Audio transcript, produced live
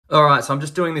All right, so I'm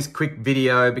just doing this quick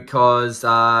video because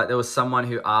there was someone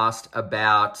who asked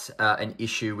about an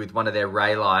issue with one of their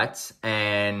Reylights,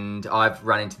 and I've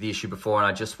run into the issue before, and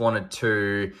I just wanted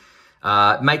to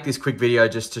make this quick video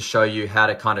just to show you how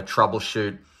to kind of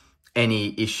troubleshoot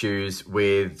any issues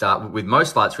with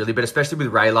most lights really, but especially with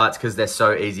Reylights because they're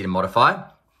so easy to modify.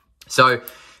 So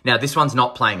now this one's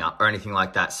not playing up or anything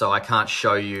like that, so I can't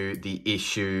show you the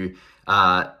issue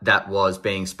that was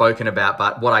being spoken about,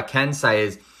 but what I can say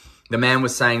is the man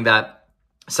was saying that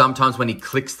sometimes when he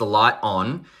clicks the light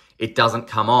on, it doesn't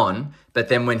come on, but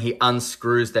then when he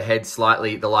unscrews the head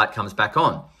slightly, the light comes back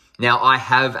on. Now, I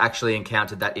have actually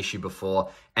encountered that issue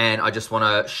before, and I just want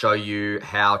to show you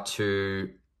how to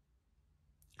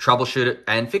troubleshoot it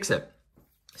and fix it.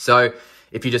 So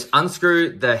if you just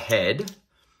unscrew the head,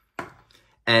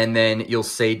 and then you'll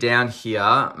see down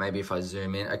here, maybe if I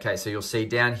zoom in. Okay, so you'll see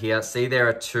down here, see there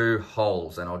are two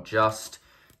holes, and I'll just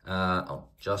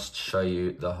show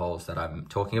you the holes that I'm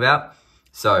talking about.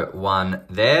 So one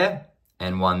there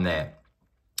and one there.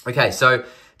 Okay, so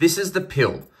this is the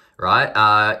pill, right?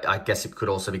 I guess it could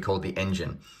also be called the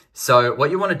engine. So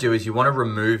what you want to do is you want to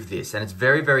remove this, and it's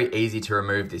very, very easy to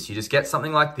remove this. You just get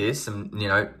something like this, some,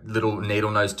 little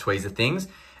needle nose tweezer things,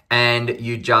 and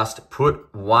you just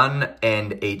put one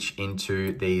end each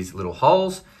into these little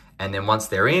holes, and then once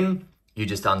they're in, you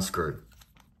just unscrew.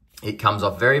 It comes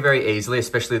off very, very easily,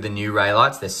 especially the new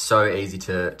Reylights. They're so easy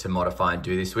to modify and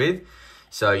do this with.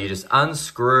 So you just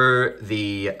unscrew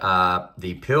the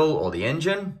pill or the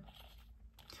engine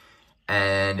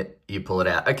and you pull it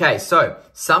out. Okay, so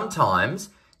sometimes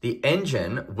the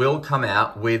engine will come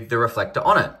out with the reflector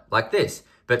on it like this,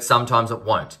 but sometimes it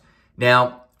won't.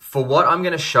 Now, for what I'm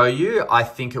going to show you, I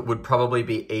think it would probably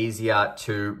be easier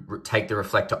to take the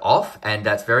reflector off, and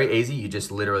that's very easy. You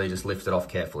just literally just lift it off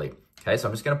carefully. Okay, so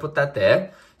I'm just going to put that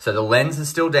there. So the lens is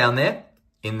still down there,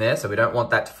 in there, so we don't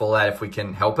want that to fall out if we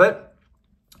can help it.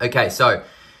 Okay, so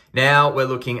now we're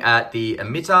looking at the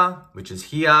emitter, which is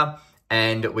here,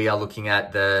 and we are looking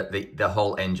at the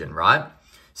whole engine, right?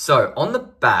 So on the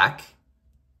back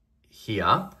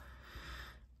here,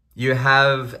 you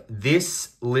have this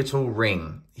little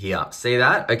ring here. See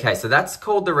that? Okay, so that's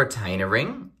called the retainer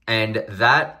ring, and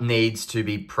that needs to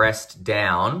be pressed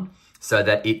down so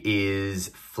that it is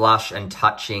flush and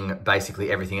touching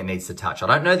basically everything it needs to touch. I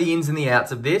don't know the ins and the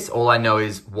outs of this. All I know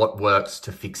is what works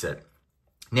to fix it.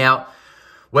 Now,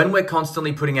 when we're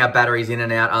constantly putting our batteries in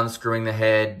and out, unscrewing the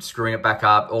head, screwing it back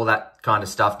up, all that kind of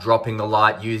stuff, dropping the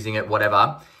light, using it,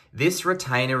 whatever, this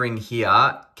retainer ring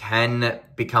here can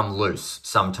become loose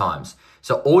sometimes.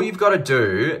 So all you've got to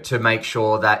do to make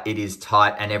sure that it is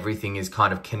tight and everything is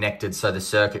kind of connected so the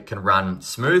circuit can run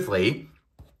smoothly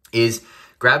is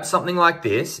grab something like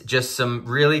this, just some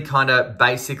really kind of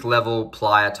basic level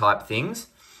plier type things.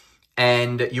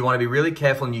 And you want to be really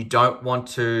careful, and you don't want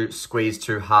to squeeze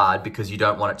too hard because you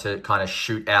don't want it to kind of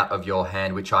shoot out of your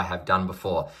hand, which I have done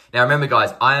before. Now remember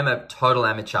guys, I am a total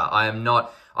amateur.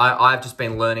 I've just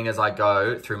been learning as I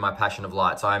go through my passion of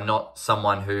lights. I am not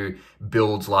someone who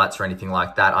builds lights or anything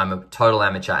like that. I'm a total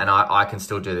amateur, and I can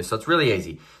still do this. So it's really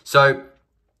easy. So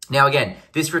now again,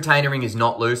 this retainer ring is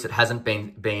not loose. It hasn't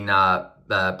been playing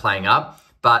up,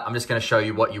 but I'm just going to show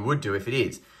you what you would do if it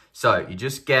is. So you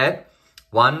just get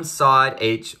one side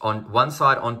each on one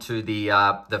side onto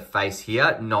the face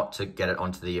here, not to get it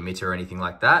onto the emitter or anything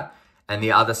like that, and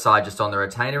the other side just on the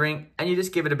retainer ring, and you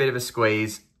just give it a bit of a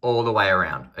squeeze all the way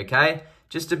around. Okay,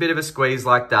 just a bit of a squeeze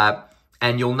like that,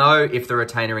 and you'll know if the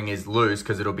retainer ring is loose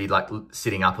because it'll be like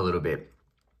sitting up a little bit.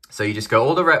 So you just go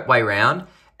all the way around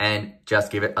and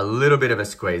just give it a little bit of a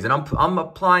squeeze, and I'm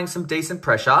applying some decent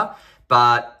pressure,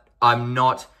 but I'm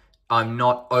not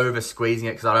over squeezing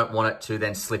it because I don't want it to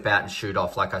then slip out and shoot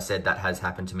off. Like I said, that has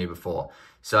happened to me before.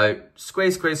 So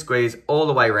squeeze, squeeze, squeeze all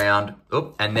the way around.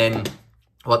 Oop, and then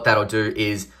what that'll do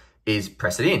is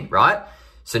press it in, right?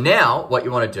 So now what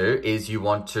you want to do is you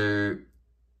want to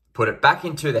put it back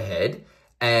into the head,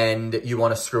 and you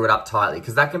want to screw it up tightly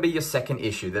because that can be your second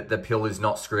issue, that the pill is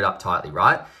not screwed up tightly,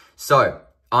 right? So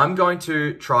I'm going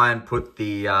to try and put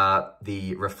the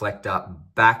reflector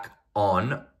back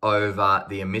on over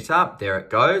the emitter. There it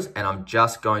goes. And I'm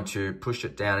just going to push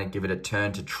it down and give it a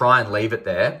turn to try and leave it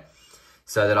there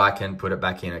so that I can put it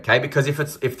back in, okay? Because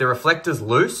if the reflector's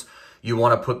loose, you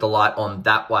want to put the light on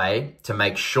that way to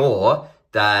make sure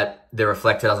that the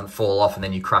reflector doesn't fall off and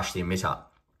then you crush the emitter.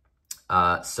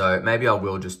 So maybe I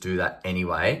will just do that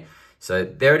anyway. So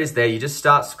there it is there. You just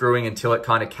start screwing until it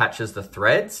kind of catches the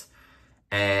threads.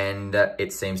 And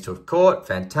it seems to have caught.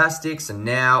 Fantastic. So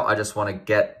now I just want to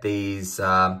get these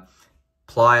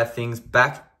plier things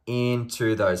back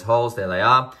into those holes. There they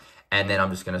are. and then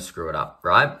I'm just going to screw it up,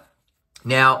 right?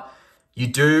 Now, you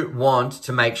do want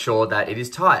to make sure that it is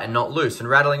tight and not loose and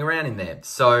rattling around in there.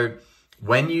 So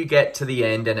when you get to the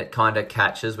end and it kind of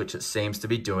catches, which it seems to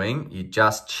be doing, you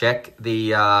just check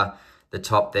the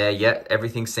top there. Yeah,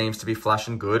 everything seems to be flush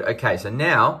and good. Okay, so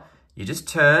now you just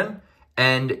turn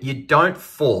and you don't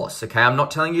force, okay? I'm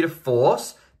not telling you to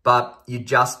force, but you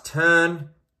just turn.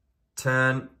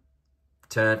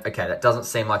 Okay, that doesn't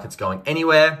seem like it's going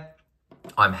anywhere.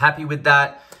 I'm happy with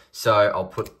that. So I'll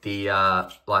put the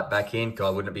light back in.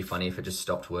 God, wouldn't it be funny if it just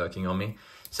stopped working on me?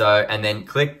 So, and then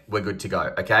click, we're good to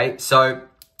go, okay? So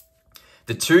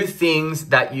the two things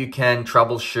that you can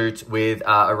troubleshoot with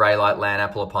a ReyLight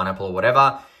Lanapple or pineapple or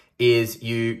whatever is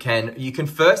you can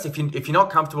first, if you're not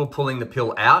comfortable pulling the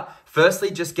pill out, firstly,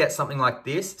 just get something like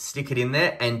this, stick it in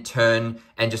there and turn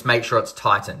and just make sure it's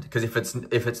tightened. Because if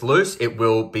it's loose, it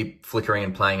will be flickering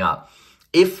and playing up.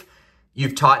 If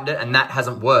you've tightened it and that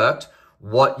hasn't worked,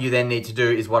 what you then need to do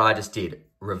is what I just did.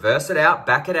 Reverse it out,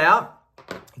 back it out,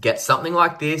 get something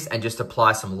like this and just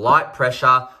apply some light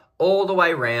pressure all the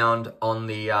way around on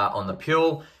the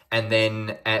pill and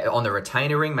then on the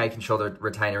retainer ring, making sure the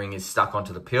retainer ring is stuck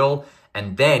onto the pill.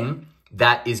 And then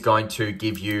that is going to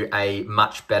give you a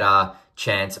much better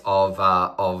chance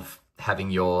of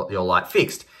having your light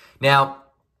fixed. Now,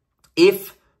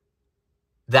 if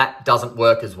that doesn't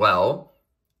work as well,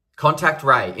 contact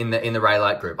Ray in the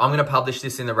ReyLight group. I'm going to publish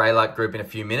this in the ReyLight group in a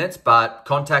few minutes, but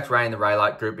contact Ray in the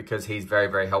ReyLight group because he's very,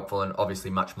 very helpful and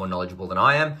obviously much more knowledgeable than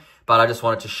I am. But I just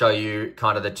wanted to show you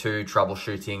kind of the two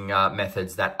troubleshooting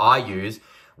methods that I use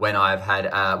when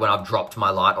I've dropped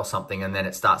my light or something and then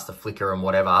it starts to flicker and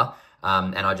whatever.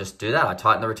 And I just do that. I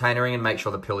tighten the retainer ring and make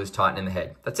sure the pill is tight in the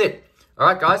head. That's it. All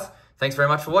right, guys. Thanks very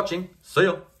much for watching. See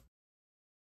you.